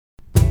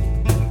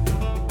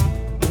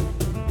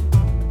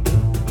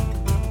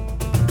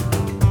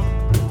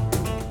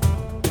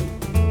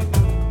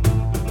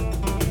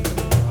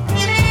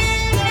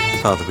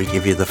Father, we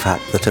give you the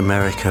fact that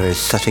America is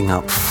setting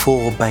up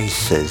 4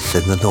 bases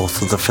in the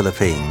north of the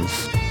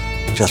Philippines,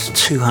 just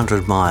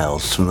 200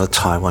 miles from the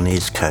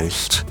Taiwanese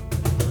coast,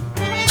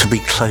 to be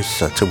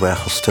closer to where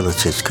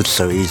hostilities could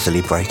so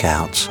easily break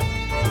out.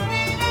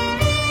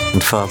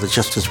 And Father,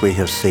 just as we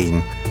have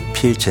seen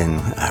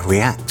Putin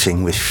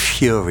reacting with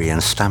fury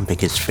and stamping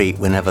his feet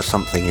whenever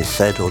something is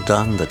said or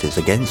done that is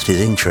against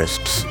his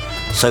interests,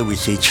 so we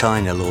see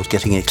China, Lord,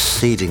 getting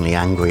exceedingly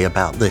angry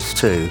about this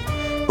too.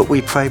 But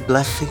we pray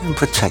blessing and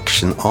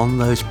protection on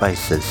those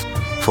bases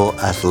for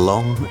as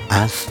long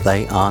as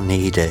they are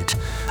needed.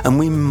 And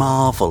we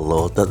marvel,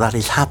 Lord, that that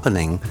is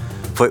happening,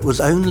 for it was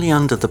only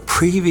under the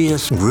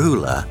previous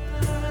ruler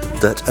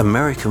that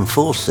American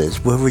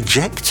forces were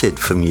rejected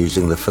from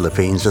using the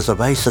Philippines as a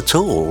base at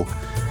all,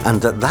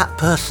 and that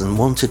person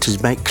wanted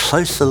to make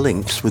closer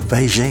links with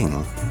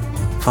Beijing.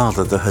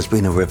 Father, there has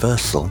been a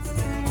reversal,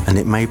 and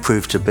it may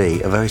prove to be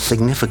a very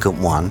significant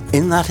one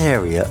in that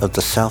area of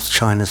the South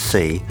China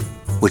Sea,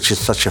 which is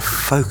such a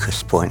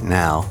focus point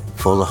now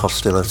for the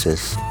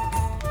hostilities.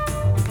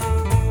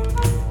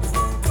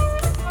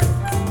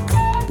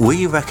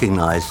 We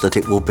recognize that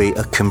it will be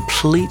a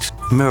complete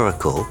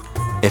miracle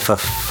if a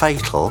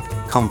fatal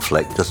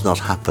conflict does not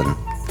happen,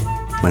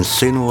 when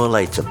sooner or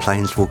later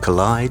planes will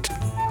collide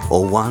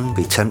or one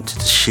be tempted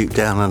to shoot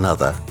down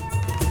another.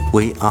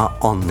 We are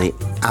on the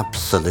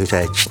absolute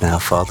edge now,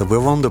 Father.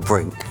 We're on the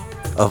brink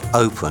of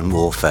open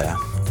warfare.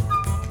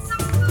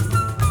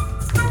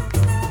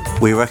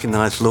 We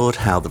recognize, Lord,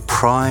 how the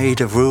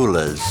pride of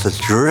rulers has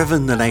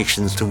driven the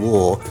nations to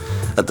war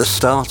at the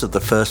start of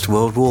the First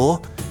World War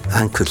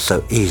and could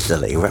so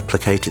easily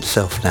replicate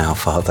itself now,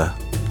 Father,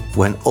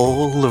 when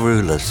all the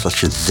rulers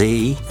such as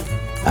Xi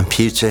and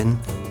Putin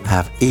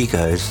have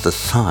egos the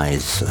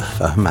size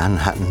of a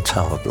Manhattan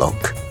tower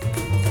block.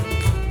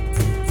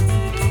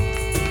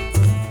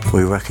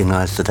 We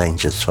recognize the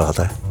dangers,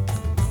 Father.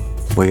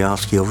 We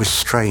ask your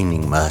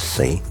restraining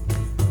mercy.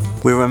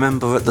 We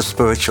remember at the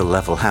spiritual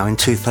level how in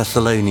 2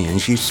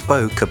 Thessalonians you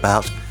spoke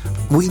about,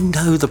 we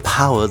know the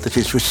power that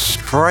is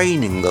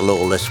restraining the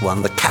lawless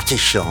one, the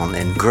katishon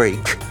in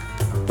Greek,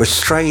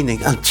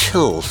 restraining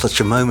until such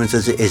a moment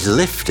as it is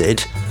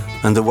lifted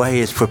and the way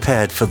is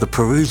prepared for the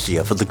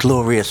parousia, for the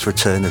glorious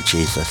return of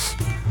Jesus.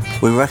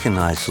 We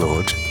recognize,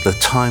 Lord, the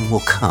time will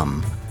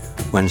come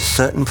when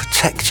certain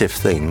protective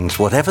things,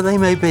 whatever they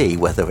may be,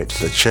 whether it's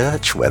the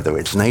church, whether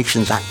it's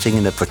nations acting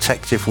in a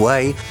protective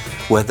way,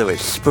 whether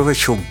it's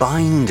spiritual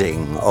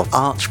binding of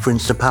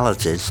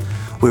arch-principalities,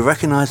 we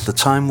recognize the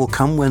time will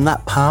come when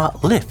that power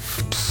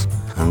lifts.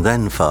 And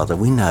then, Father,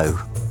 we know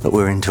that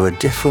we're into a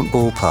different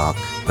ballpark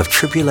of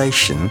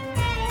tribulation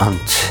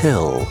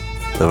until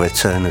the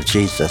return of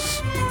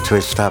Jesus to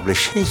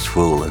establish his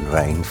rule and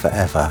reign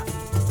forever.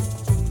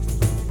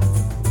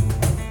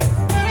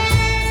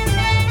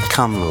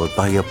 Come, Lord,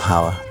 by your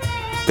power.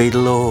 Be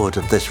Lord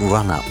of this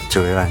run-up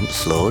to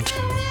events, Lord.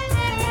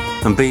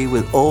 And be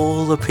with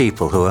all the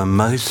people who are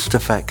most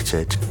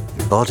affected,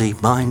 body,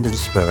 mind and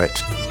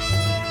spirit.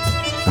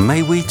 And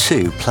may we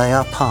too play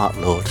our part,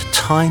 Lord,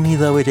 tiny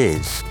though it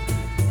is,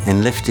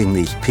 in lifting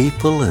these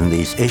people and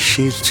these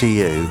issues to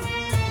you.